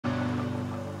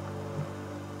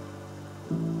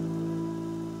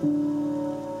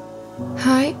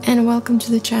Hi and welcome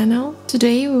to the channel.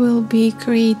 Today we will be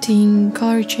creating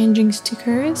color changing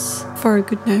stickers for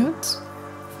Goodnotes.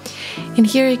 And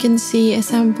here you can see a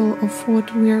sample of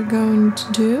what we are going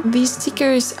to do. These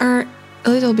stickers are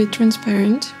a little bit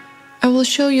transparent. I will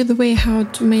show you the way how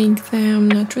to make them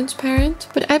not transparent,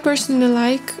 but I personally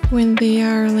like when they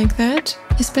are like that,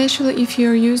 especially if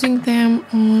you're using them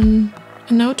on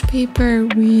a note paper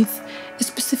with a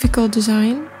specific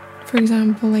design. For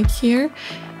example, like here,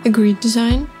 a grid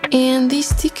design. And these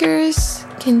stickers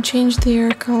can change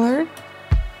their color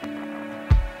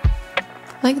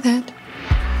like that.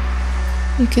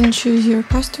 You can choose your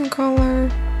custom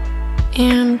color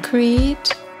and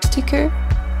create a sticker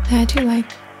that you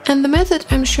like. And the method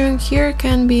I'm showing here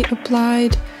can be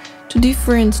applied to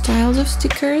different styles of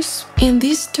stickers. And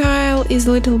this style is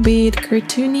a little bit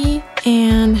cartoony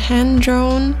and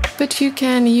hand-drawn, but you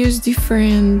can use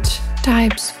different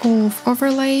types of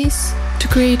overlays to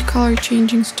create color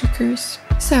changing stickers.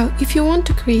 So if you want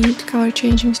to create color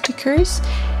changing stickers,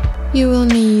 you will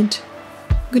need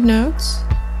Goodnotes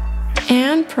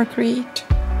and Procreate.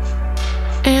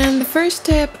 And the first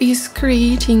step is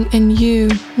creating a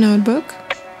new notebook.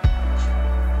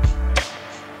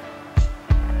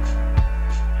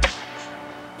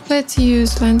 Let's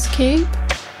use landscape.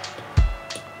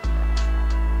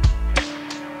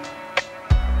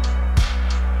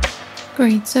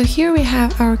 Great, so here we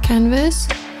have our canvas,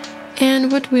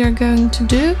 and what we are going to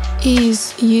do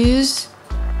is use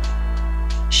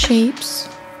shapes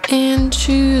and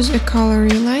choose a color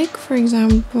you like. For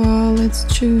example, let's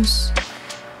choose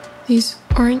this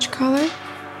orange color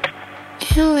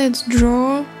and let's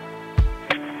draw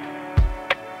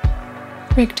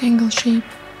rectangle shape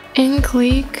and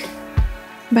click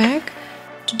back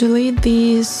to delete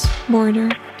this border.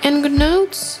 And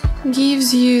Goodnotes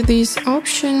gives you this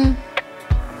option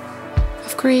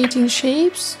of creating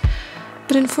shapes,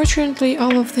 but unfortunately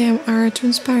all of them are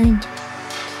transparent.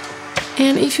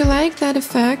 And if you like that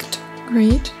effect,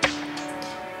 great.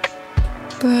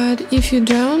 But if you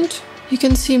don't, you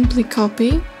can simply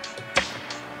copy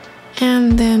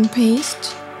and then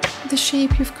paste the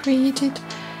shape you've created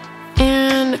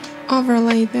and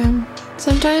overlay them.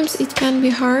 Sometimes it can be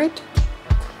hard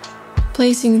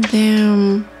placing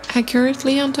them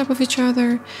accurately on top of each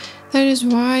other. That is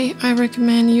why I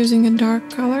recommend using a dark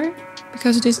color,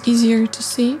 because it is easier to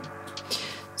see.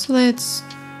 So let's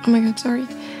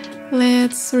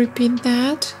repeat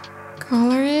that,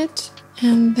 color it,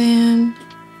 and then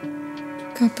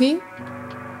copy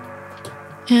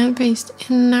and paste.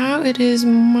 And now it is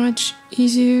much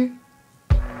easier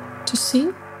to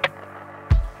see.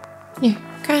 Yeah,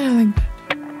 kind of like that.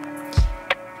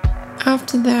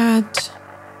 After that,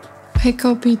 I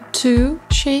copied two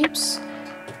shapes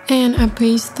and I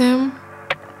paste them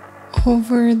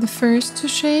over the first two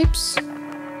shapes.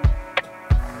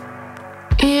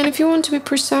 And if you want to be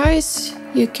precise,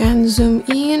 you can zoom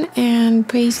in and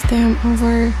paste them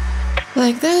over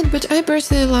like that. But I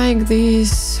personally like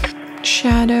this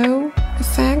shadow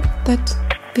effect that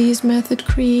this method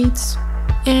creates.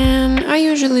 And I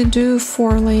usually do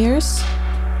 4 layers.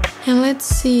 And let's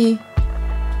see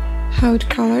how it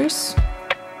colors.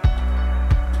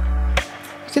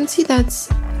 You can see that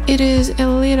it is a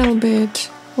little bit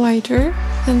lighter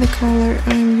than the color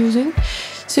I'm using.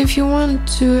 So if you want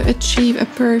to achieve a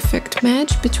perfect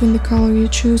match between the color you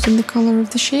choose and the color of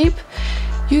the shape,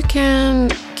 you can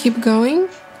keep going,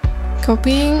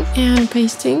 copying and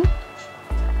pasting.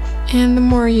 And the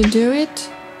more you do it,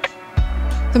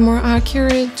 the more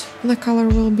accurate the color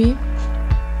will be.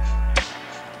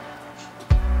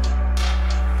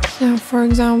 So for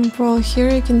example,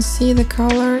 here you can see the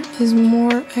color is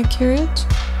more accurate.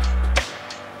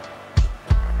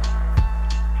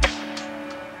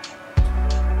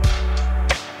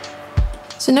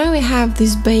 So now we have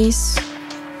this base,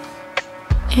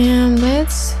 and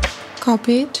let's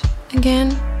copy it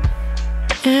again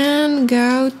and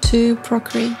go to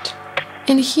Procreate.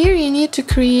 And here you need to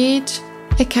create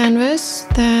a canvas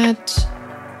that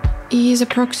is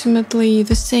approximately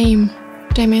the same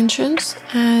dimensions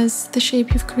as the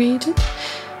shape you've created,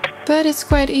 but it's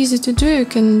quite easy to do. You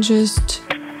can just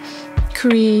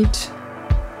create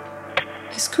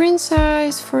a screen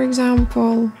size, for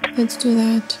example. Let's do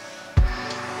that.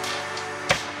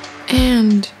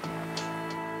 And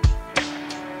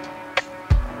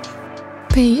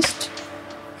paste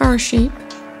our shape.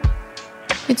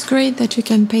 It's great that you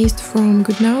can paste from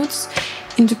Goodnotes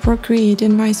into Procreate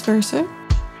and vice versa.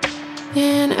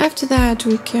 And after that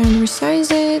we can resize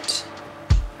it.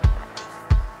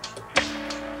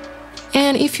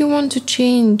 And if you want to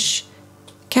change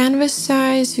canvas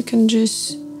size, you can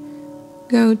just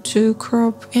go to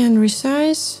crop and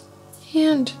resize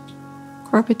and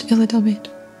crop it a little bit.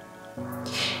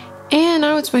 And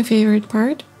now it's my favorite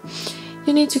part.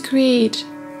 You need to create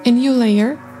a new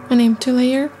layer, an empty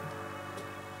layer.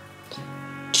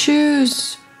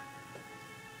 Choose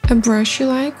a brush you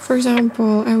like. For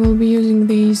example, I will be using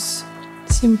this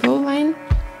simple line.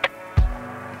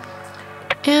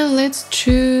 And let's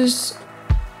choose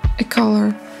a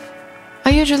color.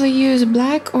 I usually use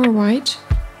black or white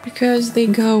because they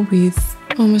go with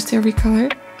almost every color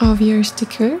of your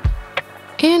sticker.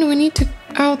 And we need to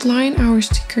outline our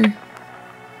sticker.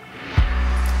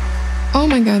 Oh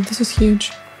my god, this is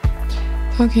huge.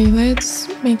 Okay, let's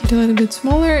make it a little bit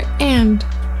smaller. And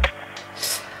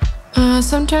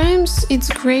sometimes it's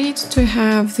great to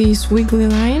have this wiggly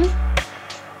line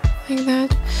like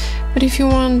that, but if you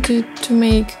want it to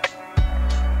make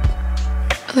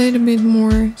a little bit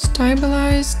more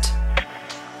stabilized,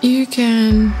 you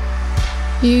can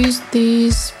use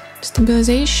this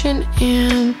stabilization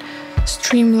and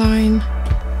streamline.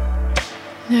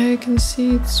 Now you can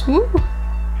see it's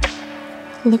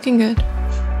looking good.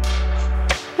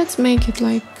 Let's make it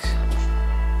like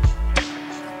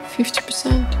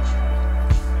 50%.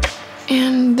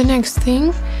 And the next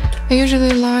thing, I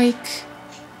usually like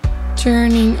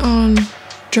turning on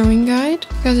drawing guide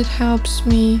because it helps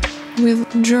me with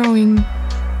drawing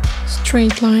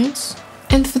straight lines.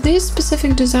 And for this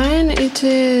specific design, it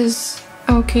is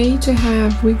okay to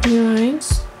have wiggly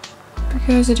lines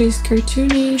because it is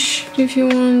cartoonish. If you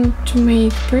want to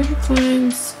make perfect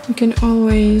lines, you can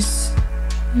always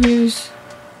use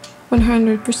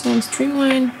 100%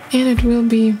 streamline and it will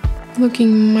be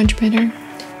looking much better.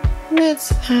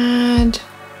 Let's add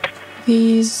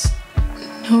these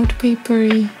note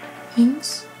papery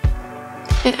things.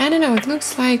 And I don't know, it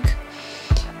looks like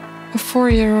a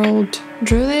 4-year-old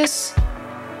drew this,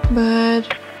 but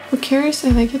who cares?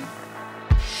 I like it.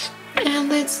 And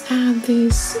let's add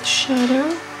this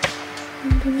shadow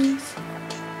underneath.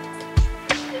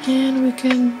 And we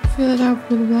can fill it up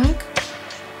with black.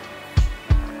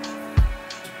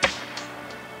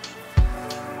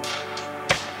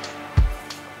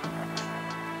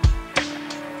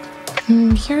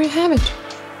 And here you have it,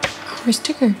 our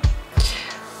sticker.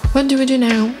 What do we do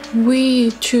now?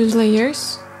 We choose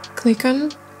layers, click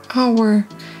on our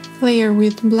layer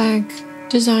with black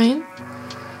design,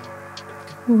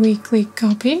 we click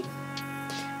copy,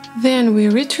 then we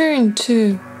return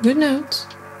to Goodnotes,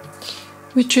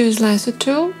 we choose lasso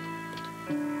tool,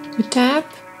 we tap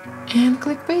and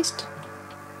click paste.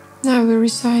 Now we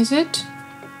resize it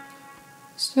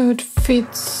so it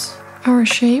fits our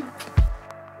shape.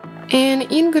 And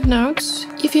in Goodnotes,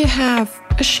 if you have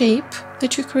a shape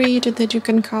that you created that you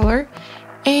can color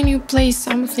and you place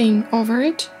something over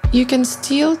it, you can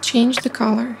still change the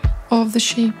color of the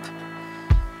shape.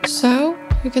 So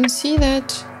you can see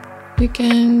that we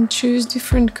can choose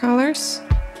different colors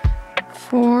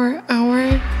for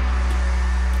our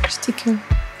sticker.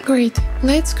 Great,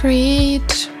 let's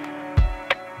create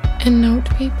a note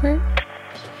paper.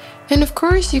 And of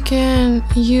course you can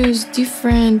use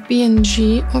different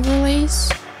PNG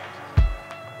overlays.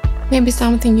 Maybe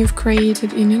something you've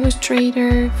created in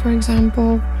Illustrator, for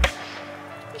example.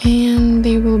 And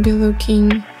they will be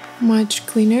looking much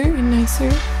cleaner and nicer.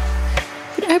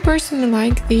 But I personally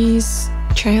like these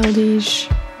childish,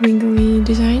 wiggly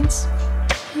designs.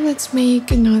 And let's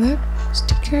make another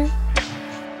sticker.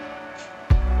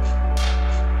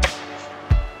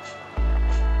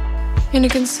 And you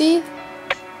can see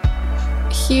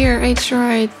here I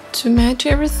tried to match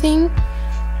everything,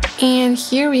 and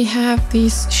here we have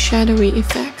this shadowy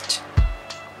effect.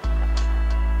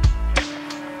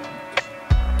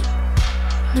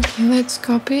 Okay, let's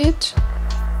copy it.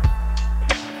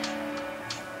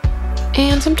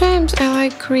 And sometimes I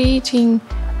like creating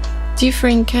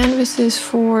different canvases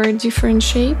for different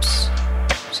shapes,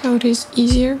 so it is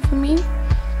easier for me.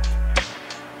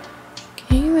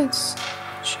 Okay, let's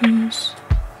choose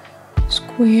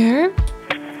square,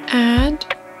 add,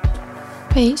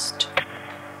 paste.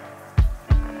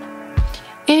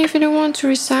 And if you don't want to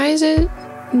resize it,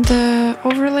 the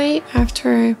overlay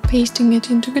after pasting it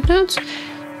into Goodnotes,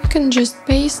 you can just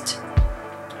paste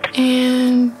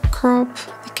and crop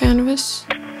the canvas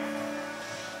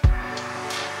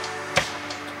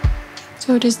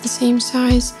so it is the same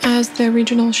size as the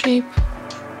original shape.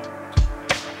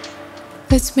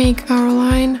 Let's make our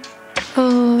line a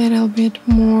little bit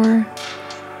more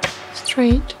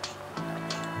straight.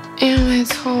 And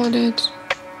let's hold it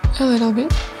a little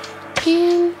bit.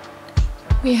 And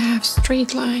we have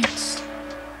straight lines.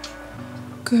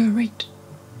 Great.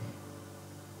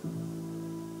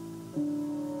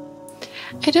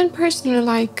 I don't personally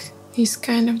like this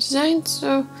kind of design,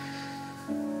 so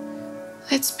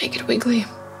let's make it wiggly.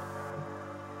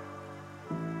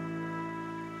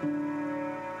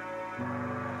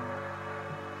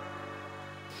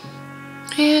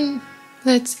 And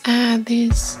let's add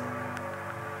this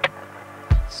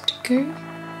sticker.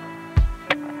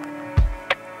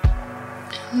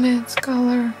 And let's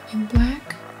color in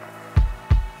black.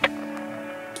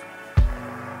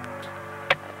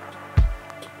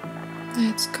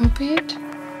 Let's copy it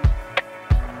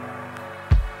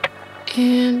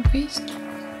and paste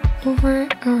over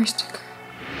our sticker.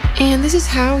 And this is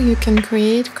how you can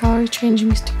create color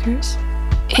changing stickers.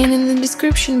 And in the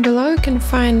description below you can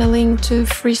find a link to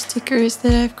free stickers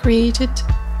that I've created.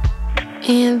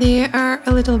 And they are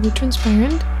a little bit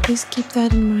transparent, please keep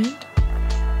that in mind.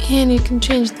 And you can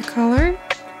change the color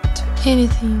to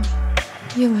anything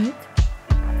you like.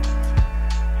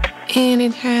 And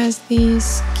it has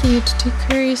these cute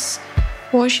stickers,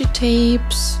 washi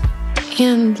tapes,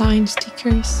 and blind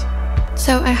stickers.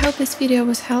 So I hope this video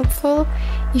was helpful.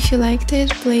 If you liked it,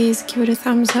 please give it a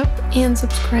thumbs up and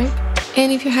subscribe.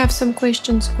 And if you have some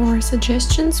questions or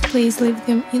suggestions, please leave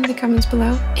them in the comments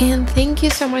below. And thank you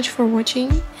so much for watching,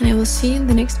 and I will see you in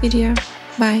the next video.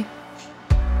 Bye!